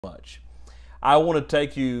much. I want to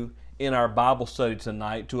take you in our Bible study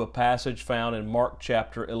tonight to a passage found in Mark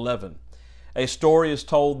chapter 11. A story is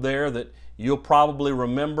told there that you'll probably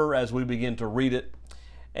remember as we begin to read it.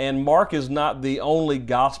 And Mark is not the only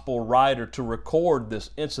gospel writer to record this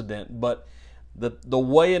incident, but the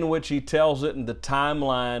way in which he tells it and the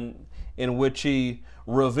timeline in which he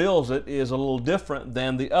reveals it is a little different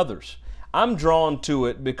than the others. I'm drawn to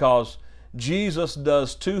it because Jesus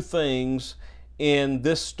does two things in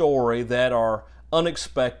this story that are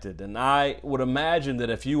unexpected. And I would imagine that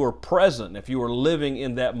if you were present, if you were living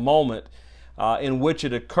in that moment in which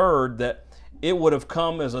it occurred, that it would have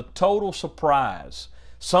come as a total surprise.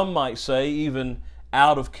 Some might say even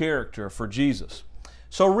out of character for Jesus.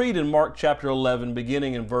 So read in Mark chapter 11,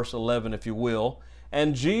 beginning in verse 11, if you will.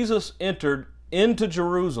 And Jesus entered into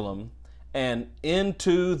Jerusalem and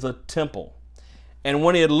into the temple. And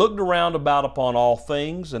when he had looked around about upon all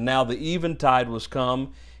things, and now the eventide was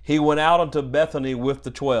come, he went out unto Bethany with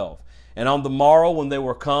the 12. And on the morrow, when they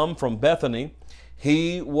were come from Bethany,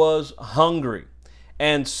 he was hungry.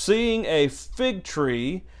 And seeing a fig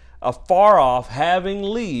tree afar off, having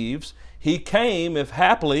leaves, he came, if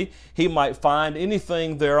haply he might find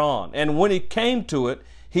anything thereon. And when he came to it,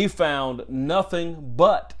 he found nothing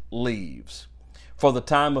but leaves, for the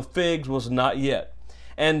time of figs was not yet.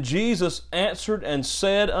 And Jesus answered and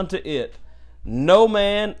said unto it, No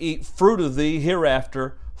man eat fruit of thee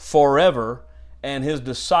hereafter forever. And his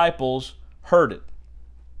disciples heard it.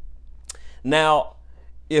 Now,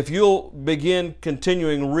 if you'll begin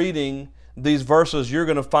continuing reading these verses, you're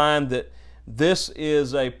going to find that this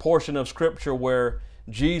is a portion of Scripture where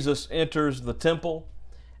Jesus enters the temple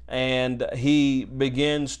and he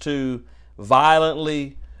begins to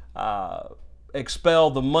violently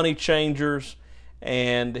expel the money changers,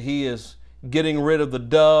 and he is getting rid of the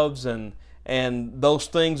doves and those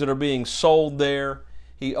things that are being sold there.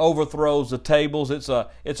 He overthrows the tables. It's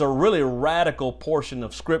a really radical portion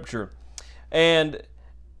of Scripture. And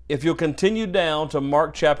if you'll continue down to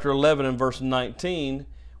Mark chapter 11 and verse 19,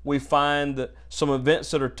 we find some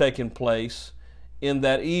events that are taking place in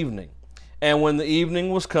that evening. And when the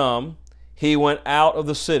evening was come, he went out of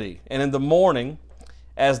the city. And in the morning,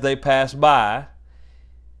 as they passed by,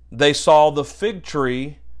 they saw the fig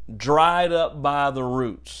tree dried up by the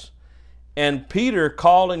roots. And Peter,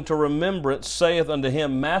 calling to remembrance, saith unto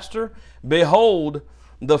him, Master, behold,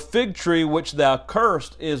 the fig tree which thou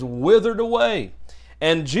cursed is withered away.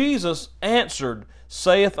 And Jesus answered,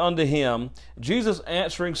 saith unto him, Jesus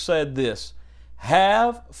answering said this,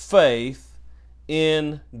 Have faith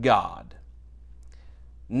in God.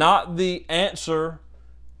 Not the answer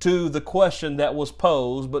to the question that was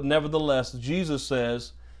posed, but nevertheless, Jesus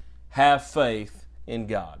says, have faith in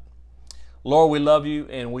God. Lord, we love you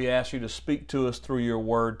and we ask you to speak to us through your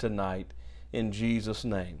word tonight in Jesus'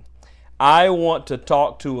 name. I want to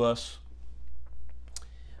talk to us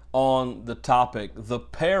on the topic, the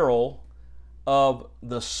peril of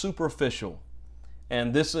the superficial.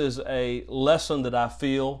 And this is a lesson that I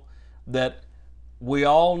feel that we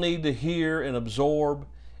all need to hear and absorb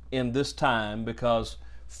in this time, because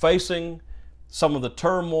facing some of the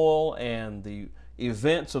turmoil and the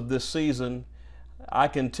events of this season, I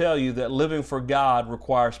can tell you that living for God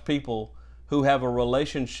requires people who have a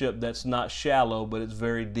relationship that's not shallow, but it's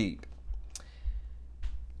very deep.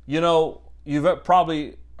 You know, you've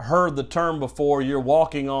probably heard the term before, you're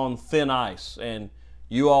walking on thin ice, and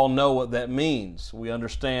you all know what that means. We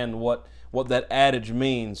understand what that adage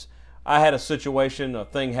means. I had a situation, a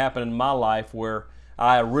thing happen in my life where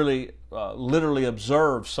I really literally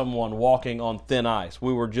observed someone walking on thin ice.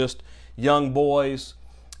 We were just young boys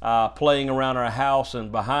playing around our house,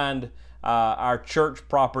 and behind our church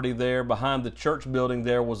property there, behind the church building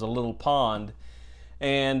there, was a little pond.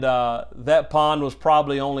 And that pond was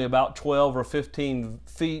probably only about 12 or 15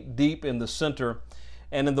 feet deep in the center.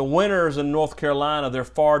 And in the winters in North Carolina, they're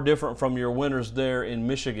far different from your winters there in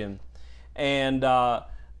Michigan. And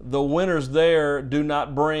the winters there do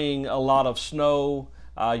not bring a lot of snow.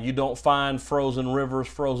 You don't find frozen rivers,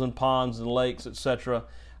 frozen ponds and lakes, etc.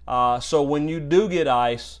 So when you do get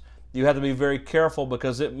ice, you have to be very careful,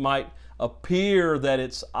 because it might appear that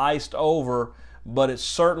it's iced over, but it's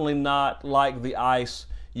certainly not like the ice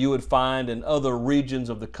you would find in other regions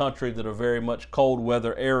of the country that are very much cold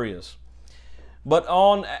weather areas. But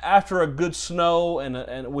after a good snow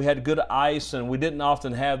and we had good ice, and we didn't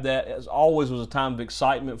often have that, it always was a time of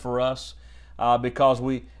excitement for us because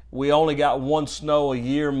we only got one snow a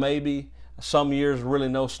year, maybe. Some years really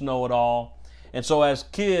no snow at all. And so as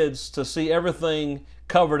kids, to see everything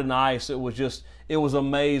covered in ice, it was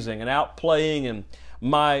amazing. And out playing, and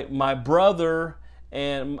my brother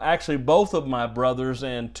and actually both of my brothers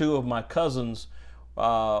and two of my cousins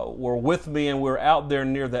were with me, and we were out there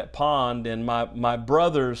near that pond, and my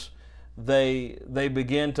brothers, they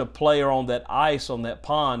began to play on that ice on that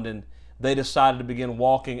pond, and they decided to begin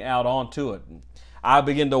walking out onto it. I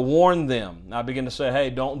began to warn them. I began to say,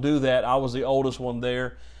 hey, don't do that. I was the oldest one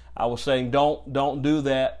there. I was saying, don't do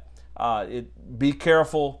that. Be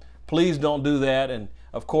careful. Please don't do that. And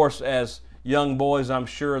of course, as young boys, I'm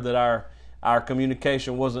sure that our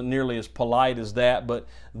communication wasn't nearly as polite as that, but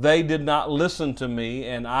they did not listen to me,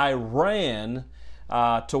 and I ran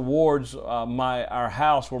towards our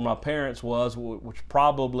house where my parents was, which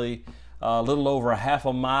probably a little over a half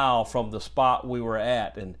a mile from the spot we were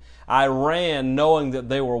at. And I ran knowing that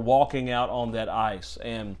they were walking out on that ice.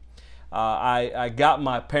 And I got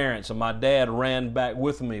my parents, and my dad ran back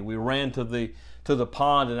with me. We ran to the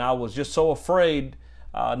pond, and I was just so afraid,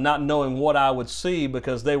 not knowing what I would see,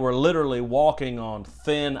 because they were literally walking on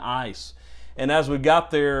thin ice. And as we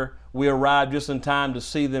got there, we arrived just in time to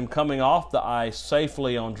see them coming off the ice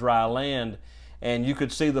safely on dry land, and you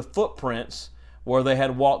could see the footprints where they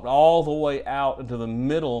had walked all the way out into the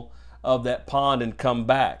middle of that pond and come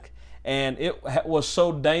back. And it was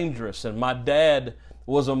so dangerous, and my dad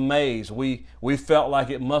was amazed. We felt like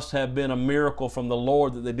it must have been a miracle from the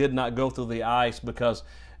Lord that they did not go through the ice, because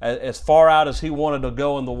as far out as he wanted to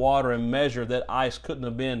go in the water and measure, that ice couldn't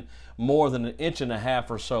have been more than 1.5 inches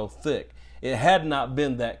or so thick. It had not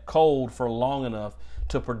been that cold for long enough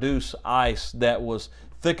to produce ice that was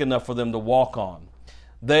thick enough for them to walk on.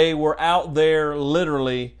 They were out there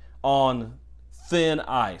literally on thin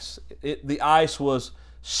ice. The ice was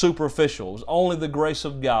superficial. It was only the grace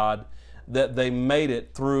of God that they made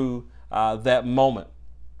it through that moment.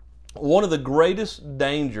 One of the greatest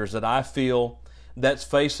dangers that I feel that's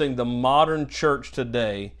facing the modern church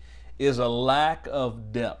today is a lack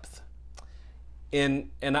of depth.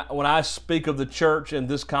 When I speak of the church in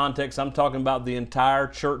this context, I'm talking about the entire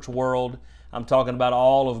church world. I'm talking about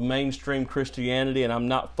all of mainstream Christianity, and I'm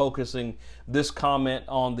not focusing this comment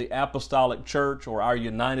on the apostolic church or our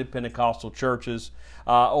United Pentecostal churches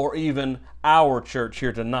or even our church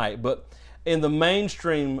here tonight. But in the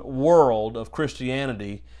mainstream world of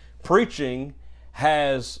Christianity, preaching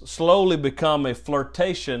has slowly become a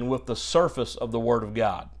flirtation with the surface of the Word of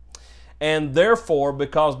God. And therefore,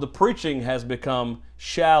 because the preaching has become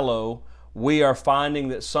shallow, we are finding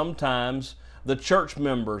that sometimes the church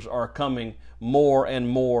members are coming more and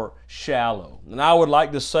more shallow. And I would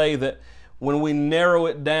like to say that when we narrow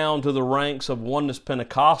it down to the ranks of Oneness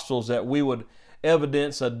Pentecostals, that we would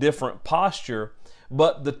evidence a different posture,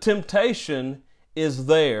 but the temptation is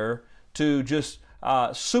there to just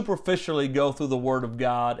superficially go through the Word of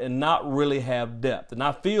God and not really have depth. And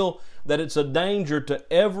I feel that it's a danger to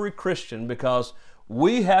every Christian, because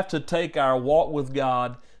we have to take our walk with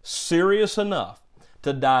God serious enough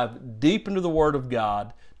to dive deep into the Word of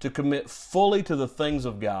God, to commit fully to the things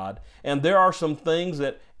of God. And there are some things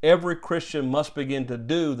that every Christian must begin to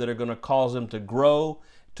do that are going to cause them to grow,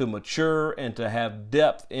 to mature, and to have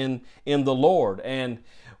depth in the Lord. And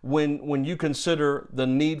when you consider the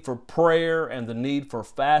need for prayer and the need for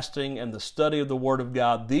fasting and the study of the Word of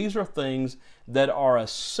God, these are things that are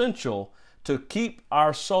essential to keep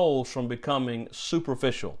our souls from becoming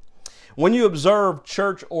superficial. When you observe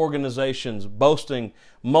church organizations boasting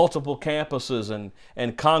multiple campuses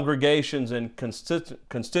and congregations and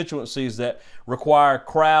constituencies that require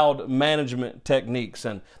crowd management techniques,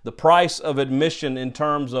 and the price of admission in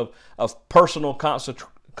terms of personal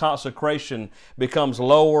consecration becomes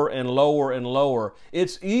lower and lower and lower,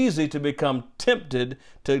 it's easy to become tempted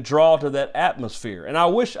to draw to that atmosphere. And I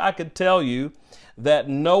wish I could tell you that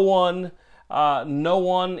no one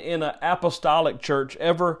in an apostolic church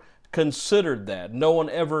ever considered that. No one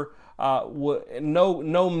ever,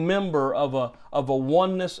 no member of a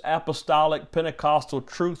oneness apostolic Pentecostal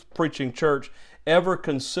truth preaching church ever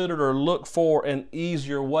considered or looked for an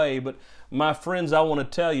easier way. But my friends, I want to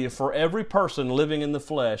tell you, for every person living in the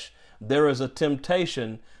flesh, there is a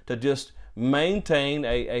temptation to just maintain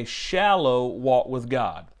a shallow walk with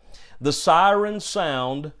God. The siren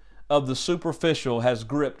sound of the superficial has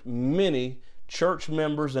gripped many church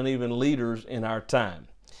members and even leaders in our time.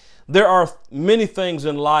 There are many things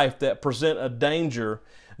in life that present a danger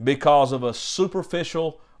because of a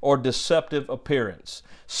superficial or deceptive appearance.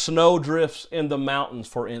 Snowdrifts in the mountains,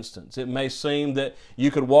 for instance. It may seem that you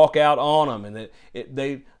could walk out on them and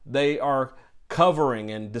that they are covering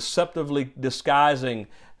and deceptively disguising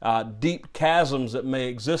deep chasms that may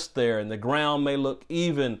exist there, and the ground may look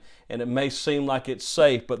even and it may seem like it's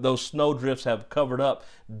safe, but those snowdrifts have covered up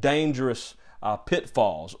dangerous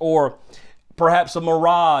pitfalls. Or perhaps a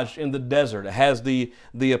mirage in the desert. It has the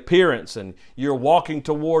appearance, and you're walking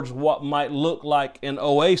towards what might look like an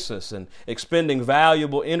oasis and expending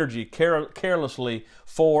valuable energy carelessly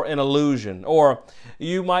for an illusion. Or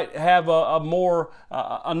you might have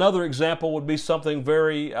another example would be something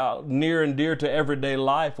very near and dear to everyday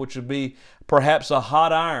life, which would be perhaps a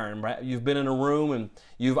hot iron. You've been in a room and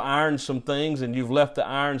you've ironed some things and you've left the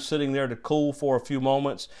iron sitting there to cool for a few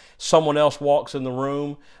moments. Someone else walks in the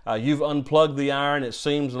room. You've unplugged the iron. It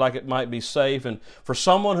seems like it might be safe. And for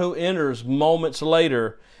someone who enters moments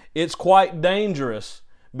later, it's quite dangerous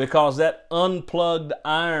because that unplugged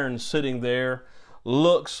iron sitting there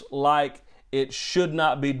looks like it should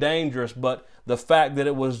not be dangerous, but the fact that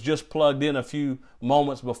it was just plugged in a few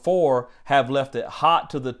moments before have left it hot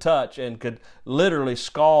to the touch and could literally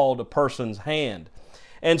scald a person's hand.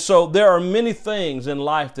 And so there are many things in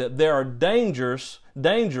life that they are dangerous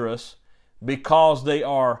because they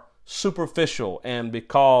are superficial and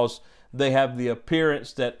because they have the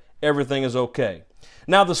appearance that everything is okay.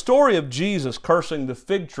 Now, the story of Jesus cursing the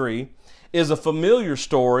fig tree is a familiar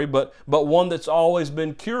story, but one that's always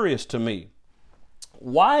been curious to me.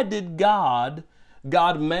 Why did God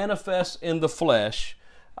manifest in the flesh,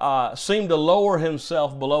 seem to lower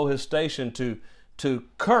himself below his station to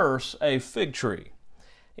curse a fig tree?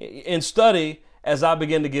 In study, as I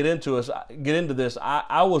began to get into this,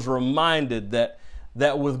 I was reminded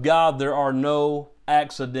that with God there are no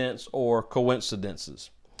accidents or coincidences.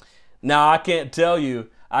 Now, I can't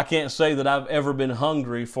say that I've ever been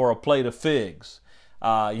hungry for a plate of figs.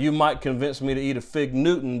 You might convince me to eat a fig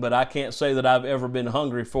Newton, but I can't say that I've ever been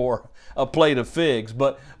hungry for a plate of figs.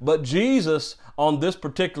 But Jesus, on this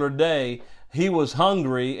particular day, he was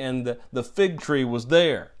hungry and the fig tree was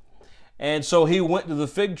there. And so he went to the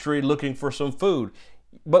fig tree looking for some food.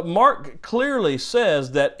 But Mark clearly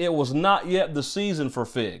says that it was not yet the season for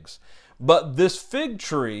figs. But this fig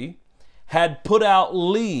tree had put out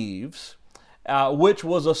leaves, which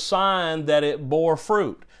was a sign that it bore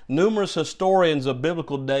fruit. Numerous historians of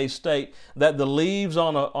biblical days state that the leaves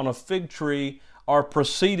on a fig tree are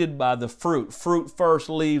preceded by the fruit. Fruit first,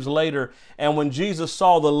 leaves later. And when Jesus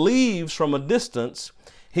saw the leaves from a distance,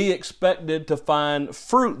 he expected to find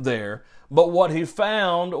fruit there. But what he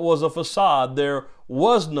found was a facade. There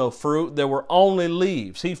was no fruit. There were only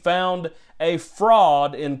leaves. He found a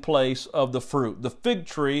fraud in place of the fruit. The fig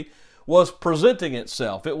tree was presenting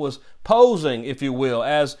itself. It was posing, if you will,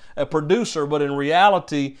 as a producer, but in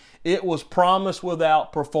reality, it was promise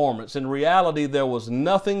without performance. In reality, there was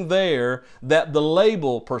nothing there that the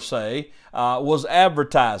label, per se, was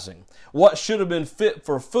advertising. What should have been fit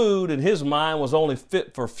for food in his mind was only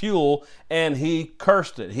fit for fuel, and he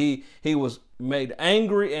cursed it. He was made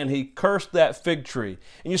angry, and he cursed that fig tree.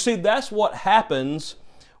 And you see, that's what happens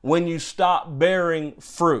when you stop bearing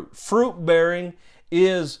fruit. Fruit bearing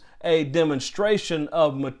is a demonstration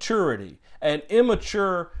of maturity. An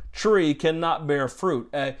immature tree cannot bear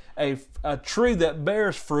fruit. A tree that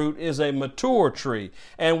bears fruit is a mature tree.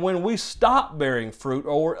 And when we stop bearing fruit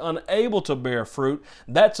or we're unable to bear fruit,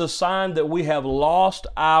 that's a sign that we have lost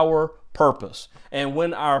our purpose. And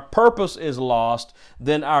when our purpose is lost,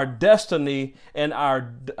 then our destiny and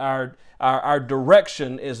our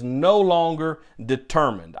direction is no longer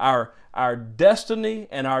determined. Our destiny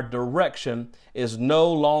and our direction is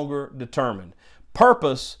no longer determined.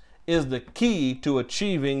 Purpose is the key to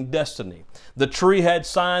achieving destiny. The tree had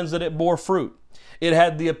signs that it bore fruit. It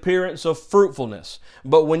had the appearance of fruitfulness.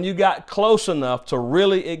 But when you got close enough to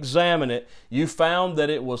really examine it, you found that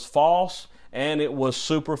it was false and it was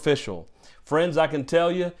superficial. Friends, I can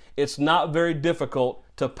tell you, it's not very difficult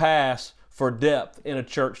to pass for depth in a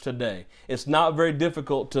church today. It's not very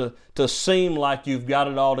difficult to seem like you've got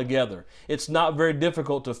it all together. It's not very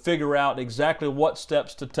difficult to figure out exactly what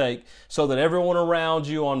steps to take so that everyone around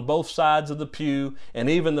you on both sides of the pew and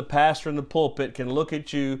even the pastor in the pulpit can look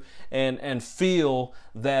at you and feel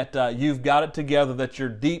that you've got it together, that you're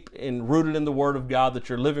deep and rooted in the Word of God, that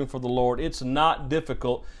you're living for the Lord. It's not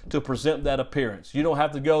difficult to present that appearance. You don't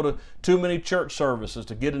have to go to too many church services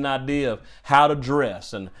to get an idea of how to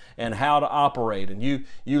dress and how to operate. And you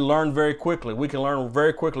learn very quickly. We can learn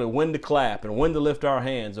very quickly when to clap and when to lift our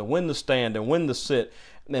hands and when to stand and when to sit.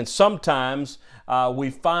 And sometimes we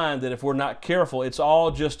find that if we're not careful, it's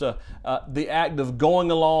all just the act of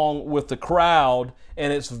going along with the crowd,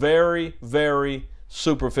 and it's very, very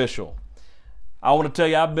superficial. I want to tell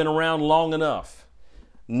you, I've been around long enough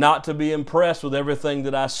not to be impressed with everything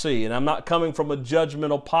that I see. And I'm not coming from a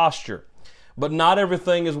judgmental posture, but not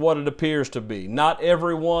everything is what it appears to be. Not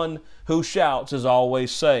everyone who shouts is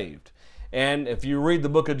always saved. And if you read the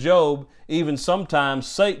book of Job, even sometimes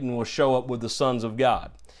Satan will show up with the sons of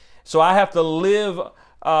God. So I have to live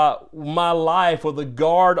my life with a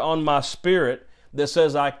guard on my spirit that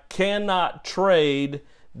says I cannot trade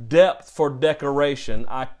depth for decoration.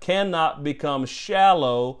 I cannot become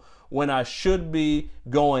shallow when I should be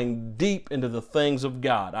going deep into the things of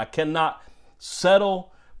God. I cannot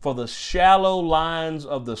settle for the shallow lines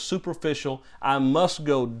of the superficial. I must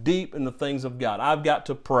go deep in the things of God. I've got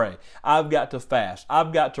to pray. I've got to fast.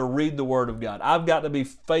 I've got to read the Word of God. I've got to be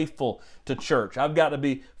faithful to church. I've got to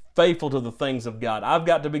be faithful to the things of God. I've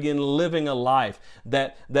got to begin living a life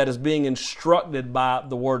that is being instructed by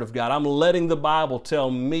the Word of God. I'm letting the Bible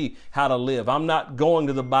tell me how to live. I'm not going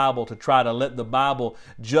to the Bible to try to let the Bible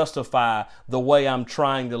justify the way I'm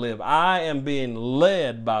trying to live. I am being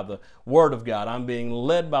led by the Word of God. I'm being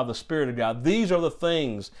led by the Spirit of God. These are the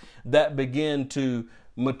things that begin to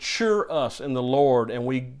mature us in the Lord, and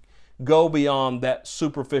we go beyond that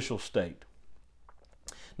superficial state.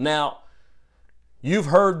 Now, you've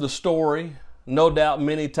heard the story, no doubt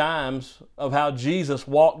many times, of how Jesus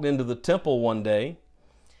walked into the temple one day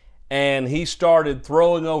and he started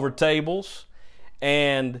throwing over tables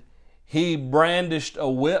and he brandished a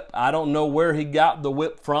whip. I don't know where he got the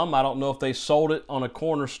whip from. I don't know if they sold it on a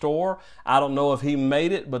corner store. I don't know if he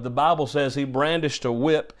made it, but the Bible says he brandished a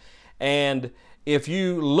whip. And if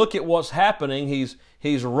you look at what's happening,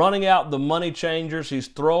 he's running out the money changers, he's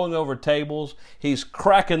throwing over tables, he's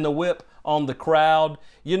cracking the whip on the crowd.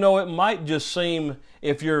 You know, it might just seem,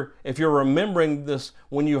 if you're remembering this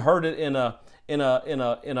when you heard it in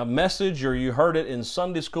a message, or you heard it in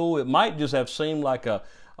Sunday school, it might just have seemed like a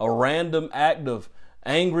random act of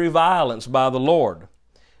angry violence by the Lord.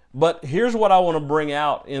 But here's what I want to bring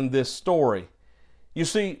out in this story. You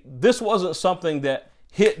see, this wasn't something that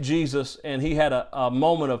hit Jesus and he had a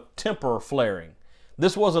moment of temper flaring.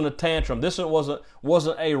 This wasn't a tantrum. This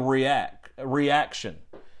wasn't a reaction.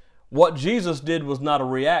 What Jesus did was not a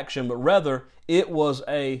reaction, but rather it was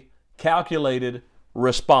a calculated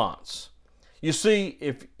response. You see,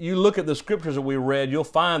 if you look at the scriptures that we read, you'll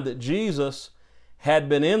find that Jesus had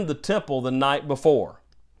been in the temple the night before.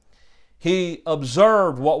 He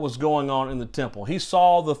observed what was going on in the temple. He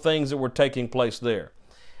saw the things that were taking place there.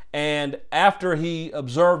 And after he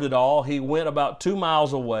observed it all, he went about 2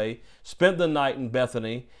 miles away, spent the night in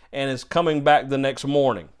Bethany, and is coming back the next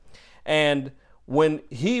morning. And when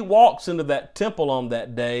he walks into that temple on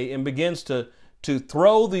that day and begins to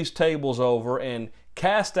throw these tables over and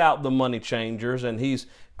cast out the money changers, and he's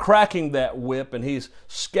cracking that whip and he's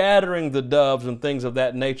scattering the doves and things of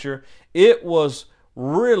that nature, it was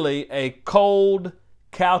really a cold,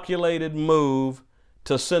 calculated move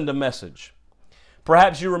to send a message.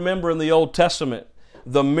 Perhaps you remember in the Old Testament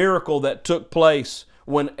the miracle that took place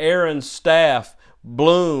when Aaron's staff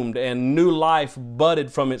bloomed and new life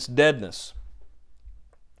budded from its deadness.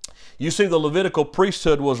 You see, the Levitical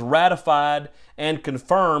priesthood was ratified and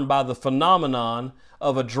confirmed by the phenomenon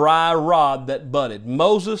of a dry rod that budded.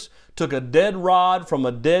 Moses took a dead rod from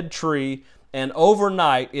a dead tree, and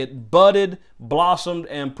overnight it budded, blossomed,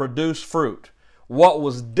 and produced fruit. What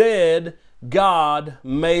was dead, God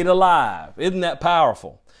made alive. Isn't that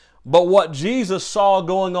powerful? But what Jesus saw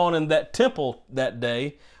going on in that temple that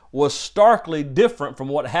day was starkly different from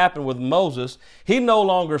what happened with Moses. He no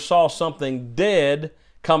longer saw something dead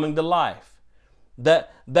coming to life.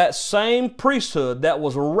 That same priesthood that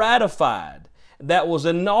was ratified, that was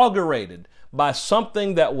inaugurated by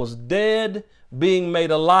something that was dead being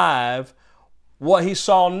made alive, what he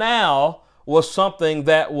saw now was something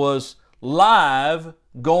that was live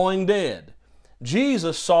going dead.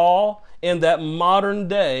 Jesus saw in that modern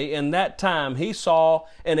day, in that time, he saw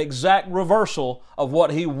an exact reversal of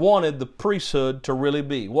what he wanted the priesthood to really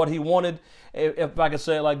be. What he wanted, if I could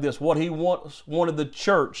say it like this, what he wanted the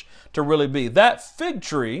church to really be. That fig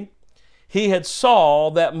tree he had saw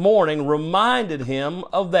that morning reminded him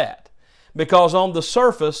of that, because on the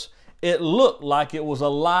surface it looked like it was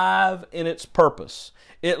alive in its purpose.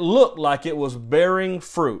 It looked like it was bearing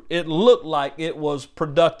fruit. It looked like it was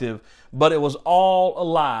productive, but it was all a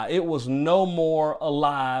lie. It was no more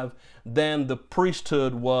alive than the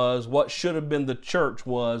priesthood was, what should have been the church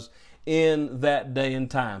was in that day and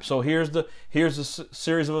time. So here's the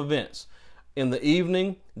series of events. In the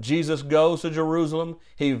evening, Jesus goes to Jerusalem.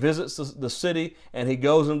 He visits the city, and he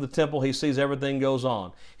goes into the temple. He sees everything goes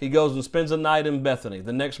on. He goes and spends the night in Bethany.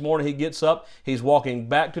 The next morning he gets up. He's walking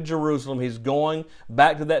back to Jerusalem. He's going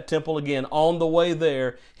back to that temple again. On the way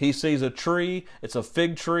there, he sees a tree. It's a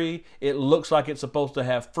fig tree. It looks like it's supposed to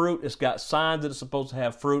have fruit. It's got signs that it's supposed to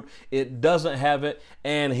have fruit. It doesn't have it,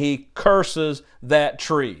 and he curses that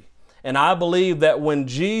tree. And I believe that when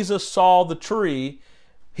Jesus saw the tree,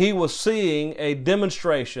 he was seeing a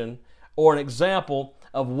demonstration or an example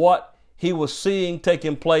of what he was seeing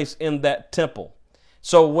taking place in that temple.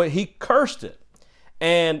 So when he cursed it,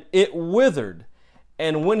 and it withered,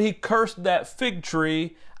 and when he cursed that fig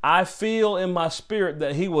tree, I feel in my spirit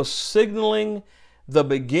that he was signaling the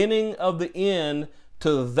beginning of the end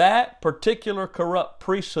to that particular corrupt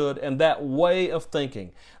priesthood and that way of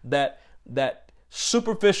thinking, that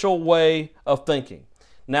superficial way of thinking.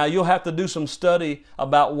 Now, you'll have to do some study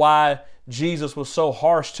about why Jesus was so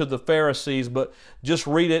harsh to the Pharisees, but just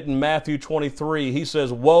read it in Matthew 23. He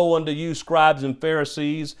says, "Woe unto you, scribes and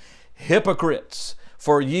Pharisees, hypocrites!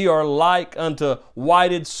 For ye are like unto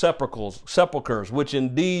whited sepulchres, which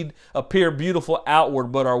indeed appear beautiful outward,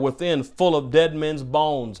 but are within full of dead men's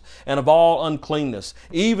bones and of all uncleanness.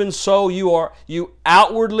 Even so you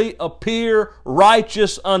outwardly appear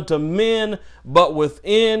righteous unto men, but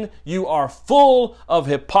within you are full of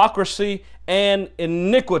hypocrisy and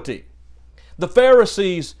iniquity." The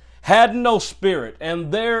Pharisees had no spirit,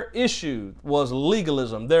 and their issue was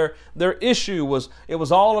legalism. Their issue was, it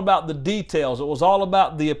was all about the details. It was all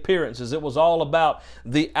about the appearances. It was all about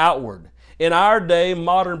the outward. In our day,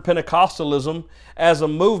 modern Pentecostalism as a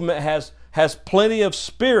movement has plenty of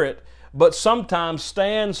spirit, but sometimes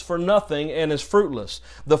stands for nothing and is fruitless.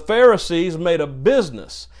 The Pharisees made a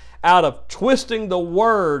business out of twisting the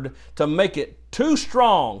word to make it too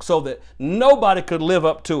strong so that nobody could live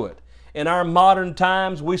up to it. In our modern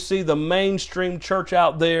times, we see the mainstream church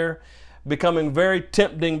out there becoming very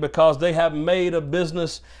tempting because they have made a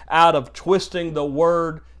business out of twisting the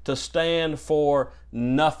word to stand for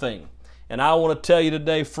nothing. And I want to tell you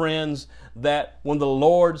today, friends, that when the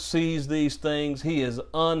Lord sees these things, He is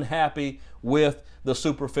unhappy with the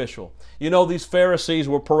superficial. You know, these Pharisees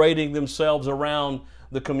were parading themselves around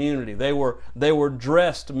the community. They were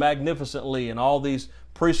dressed magnificently in all these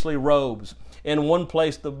priestly robes. In one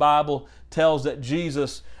place, the Bible tells that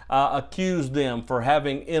Jesus accused them for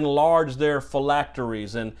having enlarged their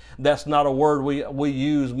phylacteries, and that's not a word we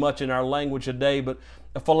use much in our language today, but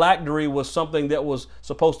a phylactery was something that was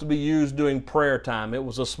supposed to be used during prayer time. It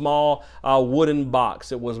was a small wooden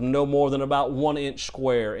box. It was no more than about 1 inch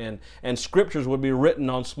square, and scriptures would be written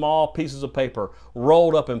on small pieces of paper,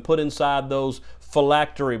 rolled up and put inside those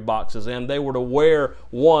phylactery boxes, and they were to wear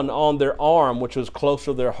one on their arm, which was close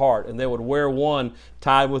to their heart, and they would wear one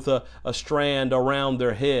tied with a strand around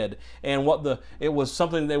their head. And it was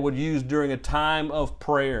something they would use during a time of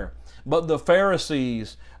prayer. But the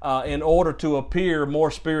Pharisees, in order to appear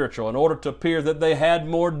more spiritual, in order to appear that they had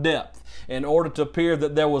more depth, in order to appear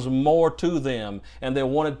that there was more to them, and they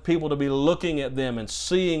wanted people to be looking at them and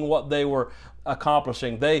seeing what they were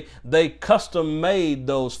accomplishing, they custom made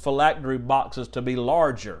those phylactery boxes to be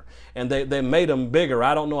larger, and they made them bigger.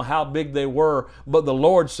 I don't know how big they were, but the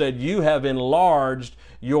Lord said, "You have enlarged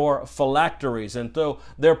your phylacteries." And so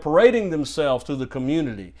they're parading themselves through the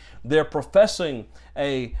community. They're professing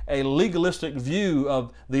a legalistic view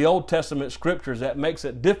of the Old Testament scriptures that makes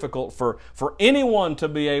it difficult for anyone to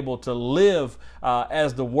be able to live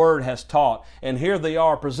as the Word has taught. And here they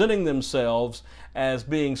are presenting themselves as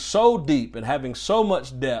being so deep and having so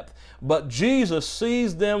much depth, but Jesus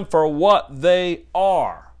sees them for what they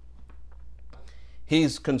are.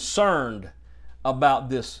 He's concerned about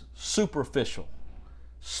this superficial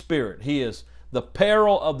spirit. The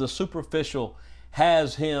peril of the superficial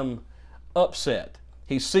has him upset.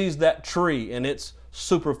 He sees that tree and it's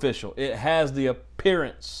superficial. It has the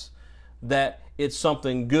appearance that it's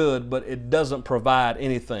something good, but it doesn't provide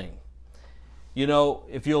anything. You know,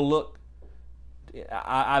 if you'll look,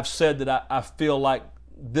 I've said that I feel like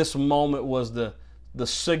this moment was the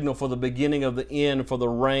signal for the beginning of the end for the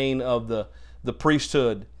reign of the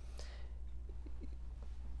priesthood.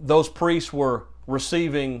 Those priests were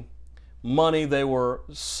receiving money, they were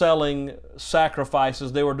selling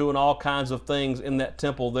sacrifices, they were doing all kinds of things in that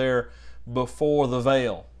temple there before the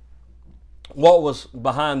veil. What was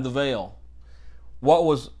behind the veil? What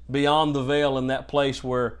was beyond the veil in that place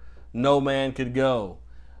where no man could go?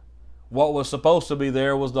 What was supposed to be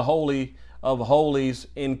there was the Holy of Holies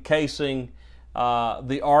encasing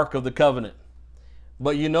the Ark of the Covenant.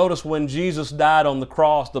 But you notice when Jesus died on the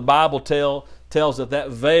cross, the Bible tells that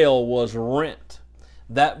veil was rent.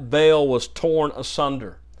 That veil was torn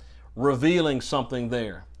asunder, revealing something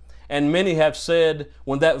there. And many have said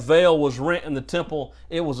when that veil was rent in the temple,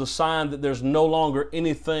 it was a sign that there's no longer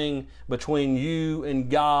anything between you and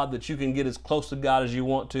God, that you can get as close to God as you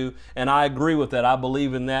want to. And I agree with that. I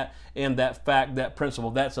believe in that fact, that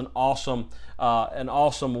principle. That's an awesome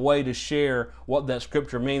way to share what that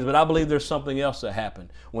scripture means. But I believe there's something else that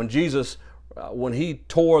happened. When Jesus, when He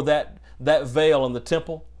tore that veil in the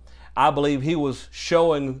temple, I believe He was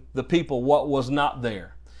showing the people what was not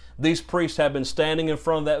there. These priests have been standing in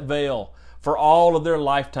front of that veil for all of their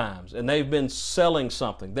lifetimes, and they've been selling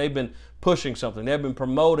something. They've been pushing something. They've been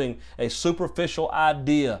promoting a superficial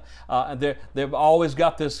idea. They've always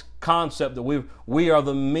got this concept that we are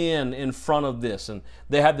the men in front of this, and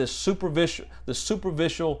they have this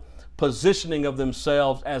superficial positioning of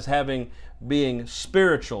themselves as being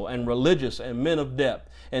spiritual and religious and men of depth.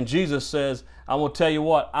 And Jesus says, I will tell you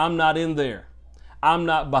what, I'm not in there. I'm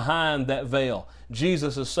not behind that veil.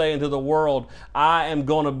 Jesus is saying to the world, I am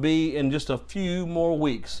going to be in just a few more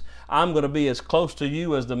weeks. I'm going to be as close to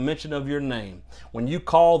you as the mention of your name. When you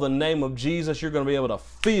call the name of Jesus, you're going to be able to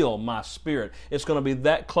feel my spirit. It's going to be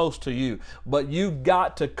that close to you. But you've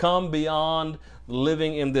got to come beyond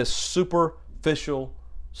living in this superficial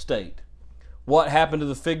state. What happened to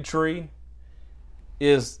the fig tree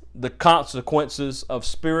is the consequences of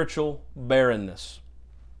spiritual barrenness.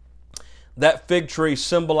 That fig tree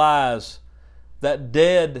symbolized, that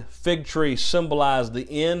dead fig tree symbolized the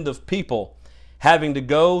end of people having to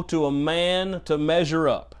go to a man to measure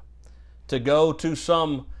up, to go to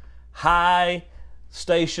some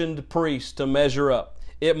high-stationed priest to measure up.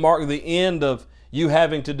 It marked the end of you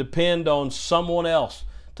having to depend on someone else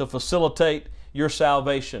to facilitate your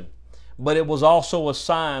salvation. But it was also a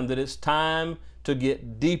sign that it's time to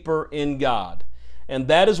get deeper in God. And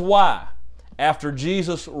that is why, after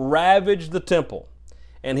Jesus ravaged the temple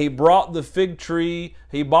and he brought the fig tree,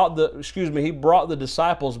 he brought the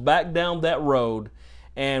disciples back down that road,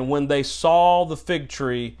 and when they saw the fig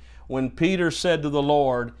tree, when Peter said to the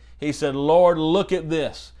Lord, he said, Lord, look at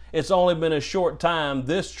this. It's only been a short time.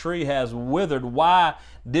 This tree has withered. Why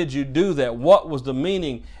did you do that? What was the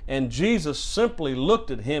meaning? And Jesus simply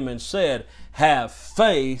looked at him and said, have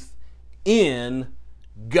faith in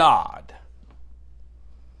God.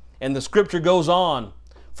 And the scripture goes on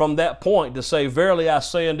from that point to say, verily I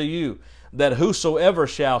say unto you, that whosoever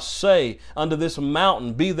shall say unto this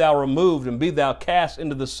mountain, be thou removed and be thou cast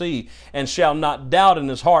into the sea, and shall not doubt in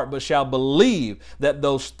his heart, but shall believe that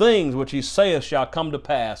those things which he saith shall come to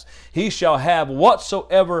pass, he shall have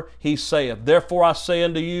whatsoever he saith. Therefore I say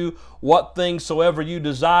unto you, what things soever you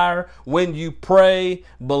desire, when you pray,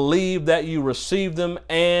 believe that you receive them,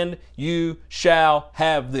 and you shall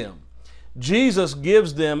have them. Jesus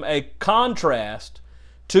gives them a contrast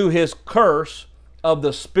to his curse of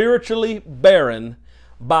the spiritually barren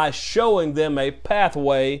by showing them a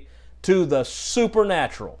pathway to the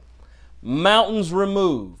supernatural. Mountains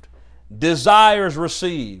removed, desires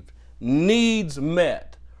received, needs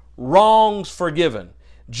met, wrongs forgiven.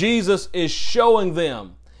 Jesus is showing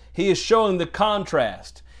them, he is showing the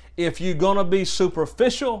contrast. If you're going to be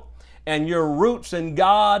superficial and your roots in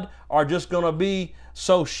God are just going to be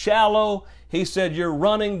so shallow, he said you're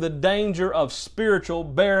running the danger of spiritual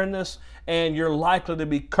barrenness, and you're likely to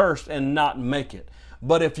be cursed and not make it.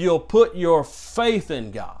 But if you'll put your faith in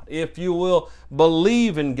God, if you will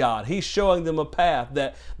believe in God, he's showing them a path,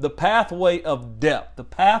 that the pathway of depth, the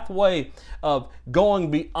pathway of going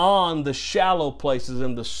beyond the shallow places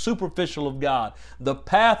and the superficial of God, the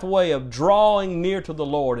pathway of drawing near to the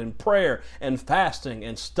Lord in prayer and fasting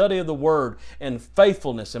and study of the Word and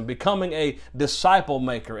faithfulness and becoming a disciple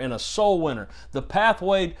maker and a soul winner. The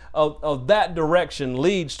pathway of that direction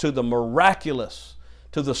leads to the miraculous,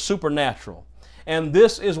 to the supernatural. And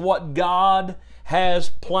this is what God has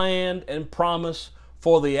planned and promised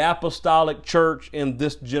for the apostolic church in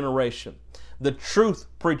this generation. The truth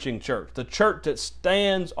preaching church, the church that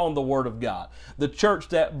stands on the Word of God, the church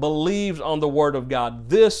that believes on the Word of God.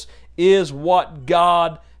 This is what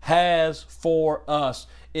God has for us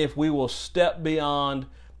if we will step beyond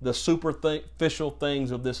the superficial things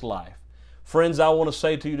of this life. Friends, I want to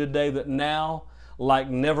say to you today that now, like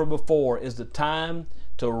never before, is the time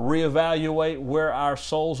to reevaluate where our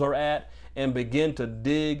souls are at and begin to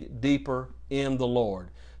dig deeper in the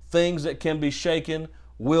Lord. Things that can be shaken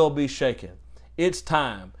will be shaken. It's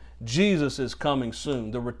time. Jesus is coming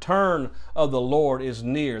soon. The return of the Lord is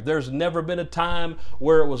near. There's never been a time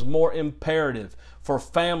where it was more imperative for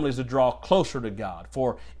families to draw closer to God,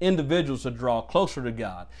 for individuals to draw closer to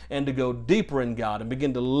God, and to go deeper in God and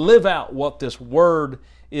begin to live out what this Word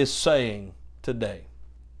is saying today.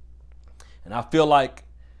 And I feel like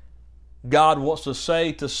God wants to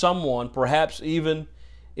say to someone, perhaps even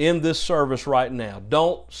in this service right now,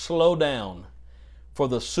 don't slow down for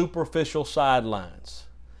the superficial sidelines,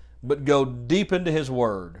 but go deep into His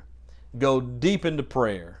Word. Go deep into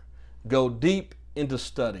prayer. Go deep into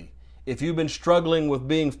study. If you've been struggling with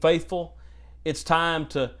being faithful, it's time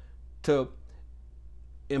to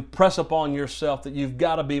impress upon yourself that you've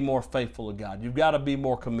got to be more faithful to God. You've got to be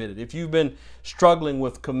more committed. If you've been struggling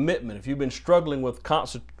with commitment, if you've been struggling with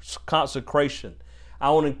consecration, I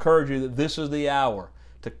want to encourage you that this is the hour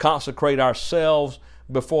to consecrate ourselves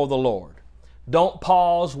before the Lord. Don't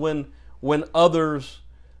pause when others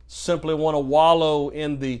simply want to wallow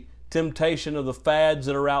in the temptation of the fads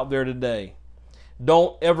that are out there today.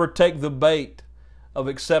 Don't ever take the bait of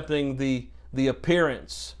accepting the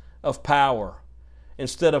appearance of power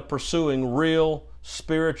instead of pursuing real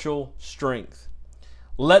spiritual strength.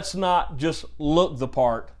 Let's not just look the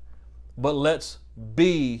part, but let's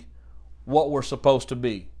be what we're supposed to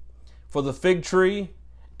be. For the fig tree,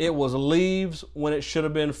 it was leaves when it should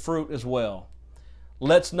have been fruit as well.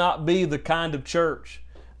 Let's not be the kind of church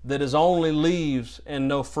that is only leaves and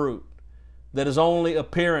no fruit, that is only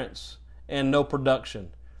appearance and no production,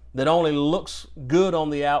 that only looks good on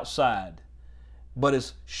the outside, but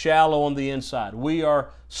is shallow on the inside. We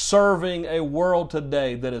are serving a world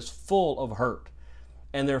today that is full of hurt,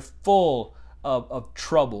 and they're full of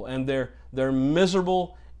trouble, and they're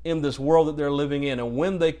miserable in this world that they're living in. And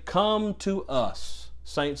when they come to us,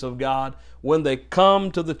 saints of God, when they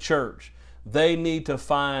come to the church, they need to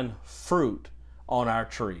find fruit on our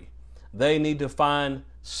tree. They need to find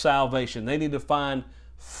salvation. They need to find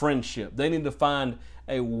friendship. They need to find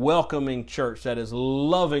a welcoming church that is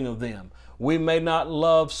loving of them. We may not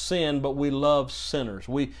love sin, but we love sinners.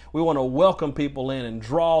 We want to welcome people in and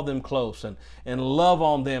draw them close and love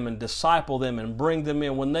on them and disciple them and bring them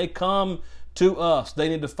in. When they come to us, they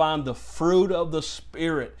need to find the fruit of the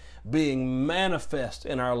Spirit being manifest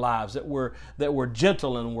in our lives, that we're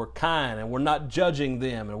gentle and we're kind and we're not judging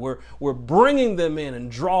them, and we're bringing them in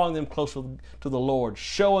and drawing them closer to the Lord,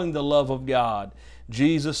 showing the love of God.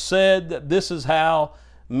 Jesus said that this is how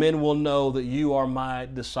men will know that you are my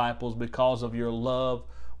disciples, because of your love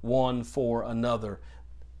one for another.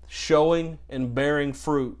 Showing and bearing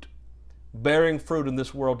fruit in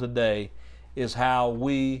this world today is how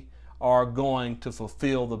we are going to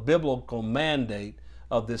fulfill the biblical mandate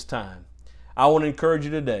of this time. I want to encourage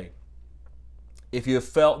you today, if you have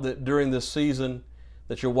felt that during this season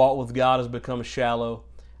that your walk with God has become shallow,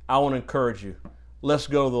 I want to encourage you, let's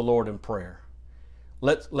go to the Lord in prayer.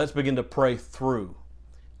 Let's begin to pray through.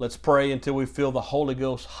 Let's pray until we feel the Holy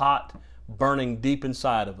Ghost hot, burning deep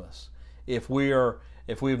inside of us. If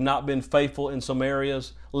we've not been faithful in some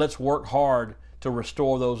areas, let's work hard to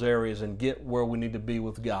restore those areas and get where we need to be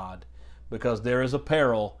with God. Because there is a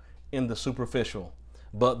peril in the superficial,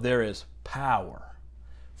 but there is power.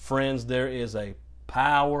 Friends, there is a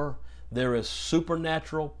power, there is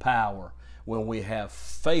supernatural power when we have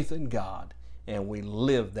faith in God and we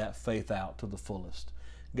live that faith out to the fullest.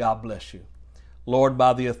 God bless you. Lord,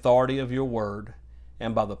 by the authority of your word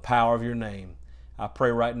and by the power of your name, I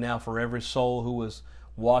pray right now for every soul who is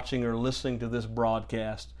watching or listening to this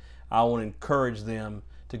broadcast. I want to encourage them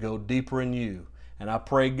to go deeper in you. And I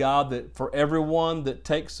pray, God, that for everyone that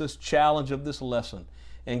takes this challenge of this lesson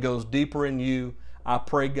and goes deeper in you, I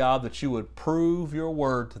pray, God, that you would prove your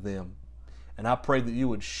word to them. And I pray that you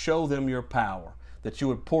would show them your power, that you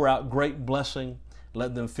would pour out great blessing,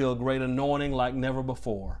 let them feel great anointing like never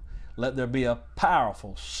before. Let there be a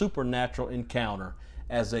powerful supernatural encounter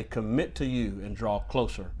as they commit to you and draw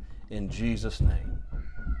closer. In Jesus' name.